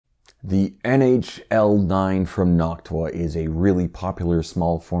The NHL9 from Noctua is a really popular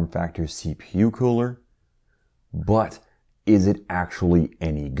small form factor CPU cooler, but is it actually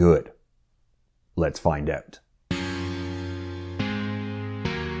any good? Let's find out.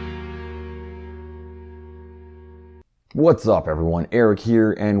 What's up everyone, Eric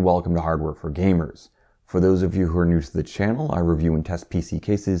here and welcome to Hardware for Gamers. For those of you who are new to the channel, I review and test PC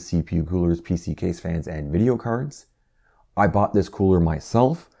cases, CPU coolers, PC case fans, and video cards. I bought this cooler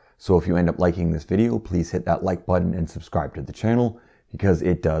myself, so if you end up liking this video, please hit that like button and subscribe to the channel because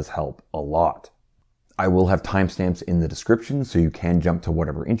it does help a lot. I will have timestamps in the description so you can jump to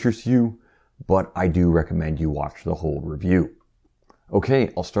whatever interests you, but I do recommend you watch the whole review.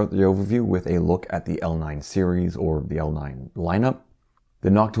 Okay, I'll start the overview with a look at the L9 series or the L9 lineup.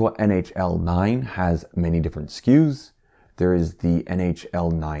 The Noctua N H has many different SKUs. There is the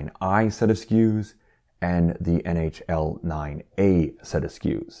L9i set of SKUs and the L9a set of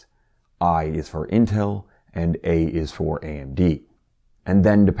SKUs. I is for Intel and A is for AMD. And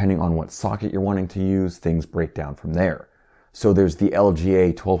then depending on what socket you're wanting to use, things break down from there. So there's the LGA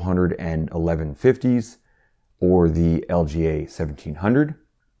 1200 and 1150s or the LGA 1700.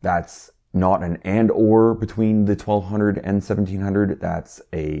 That's not an and or between the 1200 and 1700. That's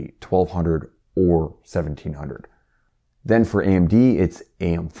a 1200 or 1700. Then for AMD, it's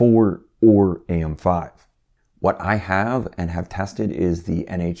AM4 or AM5. What I have and have tested is the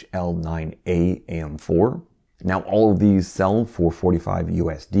L9a AM4. Now all of these sell for $45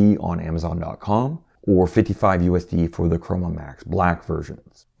 USD on Amazon.com or $55 USD for the Chroma Max Black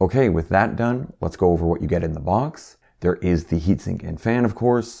versions. Okay, with that done, let's go over what you get in the box. There is the heatsink and fan, of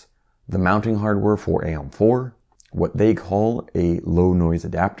course, the mounting hardware for AM4, what they call a low noise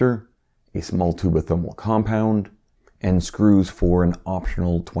adapter, a small tube of thermal compound, and screws for an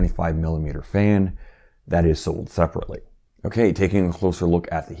optional 25mm fan that is sold separately. Okay, taking a closer look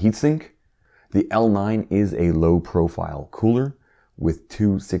at the heatsink. The L9 is a low profile cooler with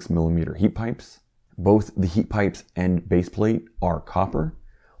two 6mm heat pipes. Both the heat pipes and base plate are copper,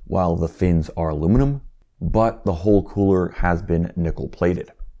 while the fins are aluminum, but the whole cooler has been nickel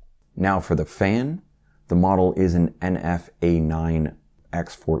plated. Now for the fan, the model is an nvme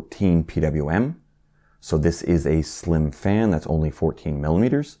X14 PWM. So this is a slim fan that's only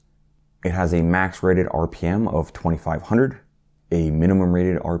 14mm. It has a max rated RPM of 2500, a minimum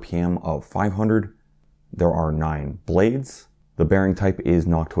rated RPM of 500. There are 9 blades. The bearing type is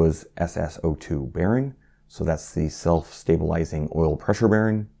Noctua's SS02 bearing, so that's the self-stabilizing oil pressure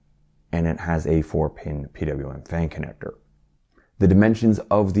bearing, and it has a 4-pin PWM fan connector. The dimensions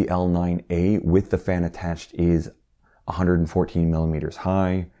of the L9a with the fan attached is 114mm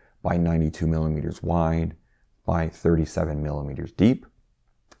high by 92mm wide by 37mm deep.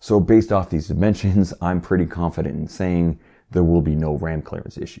 So based off these dimensions, I'm pretty confident in saying there will be no RAM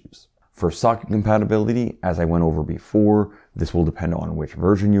clearance issues. For socket compatibility, as I went over before, this will depend on which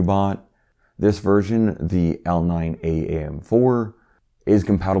version you bought. This version, the L9a AM4, is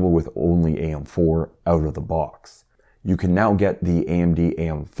compatible with only AM4 out of the box. You can now get the AMD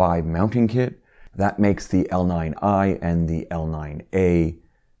AM5 mounting kit. That makes the L9i and the L9a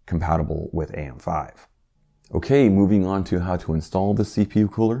compatible with AM5. Okay, moving on to how to install the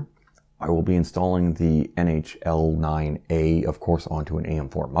CPU cooler. I will be installing the L9a, of course, onto an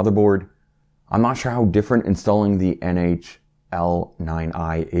AM4 motherboard. I'm not sure how different installing the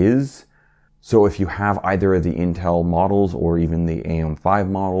L9i is. So if you have either of the Intel models or even the AM5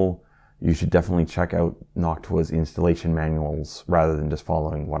 model, you should definitely check out Noctua's installation manuals rather than just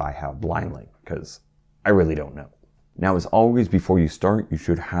following what I have blindly, because I really don't know. Now, as always, before you start, you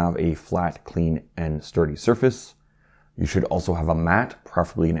should have a flat, clean, and sturdy surface. You should also have a mat,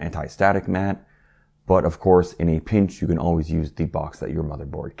 preferably an anti-static mat, but of course, in a pinch, you can always use the box that your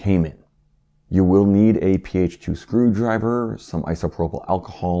motherboard came in. You will need a PH2 screwdriver, some isopropyl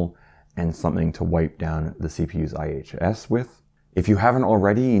alcohol, and something to wipe down the CPU's IHS with. If you haven't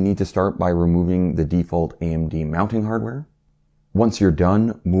already, you need to start by removing the default AMD mounting hardware. Once you're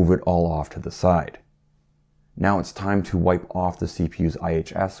done, move it all off to the side. Now it's time to wipe off the CPU's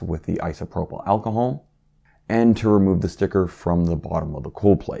IHS with the isopropyl alcohol and to remove the sticker from the bottom of the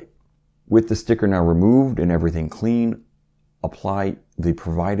cold plate. With the sticker now removed and everything clean, apply the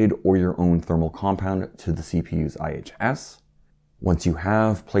provided or your own thermal compound to the CPU's IHS. Once you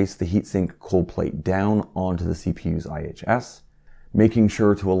have, place the heatsink cold plate down onto the CPU's IHS, making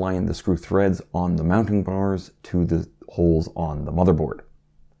sure to align the screw threads on the mounting bars to the holes on the motherboard.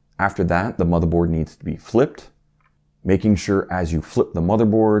 After that, the motherboard needs to be flipped, making sure as you flip the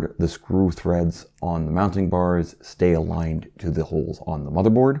motherboard, the screw threads on the mounting bars stay aligned to the holes on the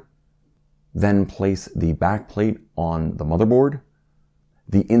motherboard. Then place the back plate on the motherboard.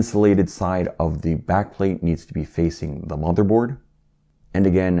 The insulated side of the backplate needs to be facing the motherboard. And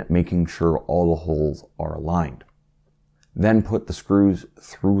again, making sure all the holes are aligned. Then put the screws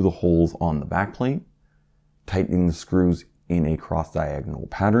through the holes on the backplate, tightening the screws in a cross-diagonal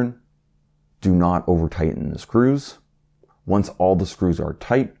pattern. Do not over-tighten the screws. Once all the screws are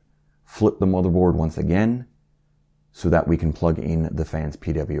tight, flip the motherboard once again so that we can plug in the fan's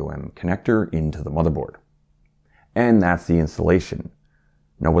PWM connector into the motherboard. And that's the installation.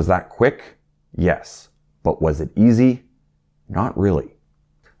 Now, was that quick? Yes. But was it easy? Not really.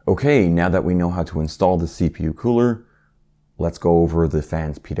 Okay, now that we know how to install the CPU cooler, let's go over the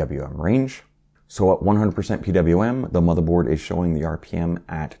fan's PWM range. So at 100% PWM, the motherboard is showing the RPM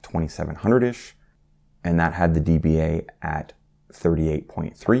at 2700-ish, and that had the dBA at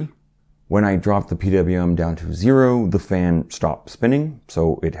 38.3. When I dropped the PWM down to 0, the fan stopped spinning,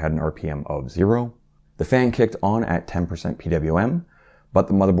 so it had an RPM of 0. The fan kicked on at 10% PWM, but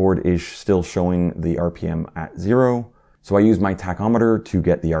the motherboard is still showing the RPM at 0, so I used my tachometer to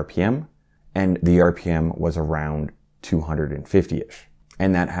get the RPM, and the RPM was around 250-ish.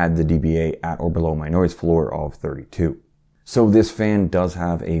 And that had the dBA at or below my noise floor of 32. So this fan does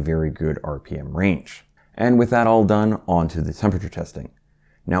have a very good RPM range. And with that all done, on to the temperature testing.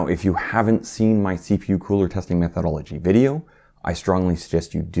 Now, if you haven't seen my CPU cooler testing methodology video, I strongly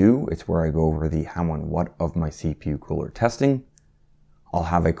suggest you do. It's where I go over the how and what of my CPU cooler testing. I'll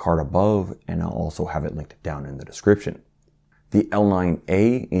have a card above, and I'll also have it linked down in the description. The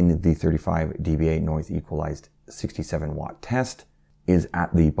L9a in the 35 dBA noise equalized 67 watt test is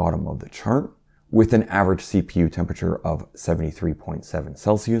at the bottom of the chart with an average CPU temperature of 73.7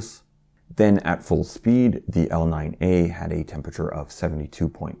 Celsius. Then at full speed, the L9a had a temperature of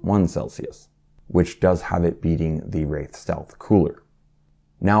 72.1 Celsius, which does have it beating the Wraith Stealth cooler.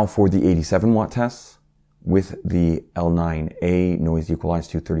 Now for the 87 watt tests, with the L9a noise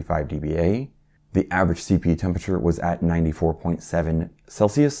equalized to 35 dBA, the average CPU temperature was at 94.7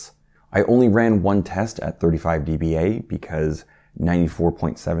 Celsius. I only ran one test at 35 dBA because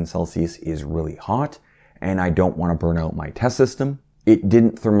 94.7 Celsius is really hot and I don't want to burn out my test system. It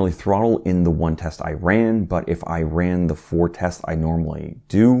didn't thermally throttle in the one test I ran, but if I ran the 4 tests I normally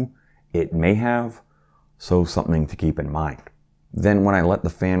do, it may have, so something to keep in mind. Then when I let the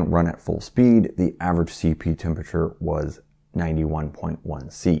fan run at full speed, the average CPU temperature was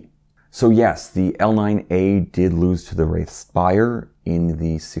 91.1 C. So yes, the L9a did lose to the Wraith Spire in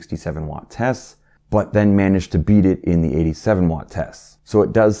the 67 watt tests, but then managed to beat it in the 87 watt tests. So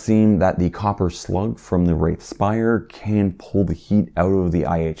it does seem that the copper slug from the Wraith Spire can pull the heat out of the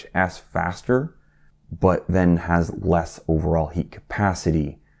IHS faster, but then has less overall heat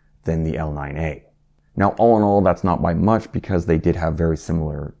capacity than the L9a. Now, all in all, that's not by much because they did have very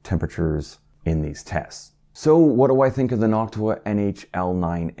similar temperatures in these tests. So what do I think of the Noctua N H L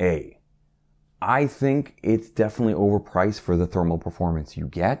 9a? I think it's definitely overpriced for the thermal performance you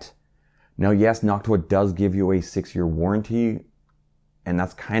get. Now, yes, Noctua does give you a 6-year warranty, and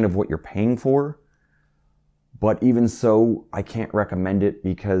that's kind of what you're paying for. But even so, I can't recommend it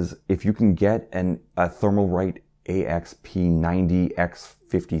because if you can get a Thermalright AXP90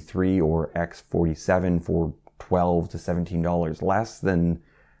 X53 or X47 for $12 to $17 less than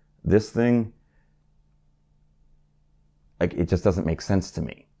this thing, like, it just doesn't make sense to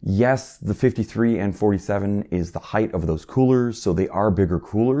me. Yes, the 53 and 47 is the height of those coolers, so they are bigger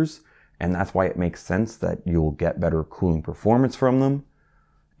coolers, and that's why it makes sense that you'll get better cooling performance from them,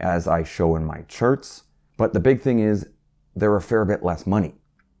 as I show in my charts. But the big thing is, they're a fair bit less money.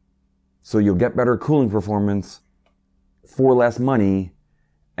 So you'll get better cooling performance for less money,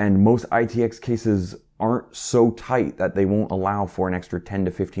 and most ITX cases aren't so tight that they won't allow for an extra 10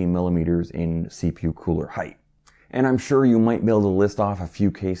 to 15 millimeters in CPU cooler height. And I'm sure you might be able to list off a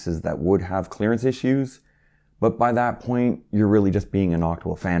few cases that would have clearance issues, but by that point, you're really just being a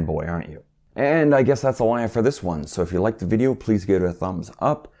Noctua fanboy, aren't you? And I guess that's all I have for this one. So if you liked the video, please give it a thumbs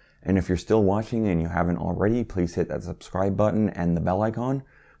up. And if you're still watching and you haven't already, please hit that subscribe button and the bell icon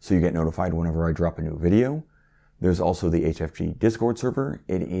so you get notified whenever I drop a new video. There's also the HFG Discord server.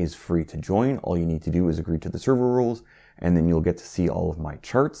 It is free to join. All you need to do is agree to the server rules, and then you'll get to see all of my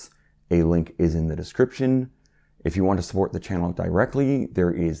charts. A link is in the description. If you want to support the channel directly, there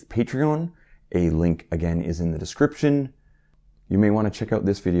is Patreon. A link again is in the description. You may want to check out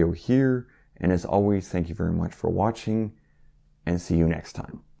this video here. And as always, thank you very much for watching, and see you next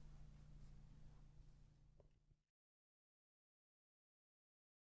time.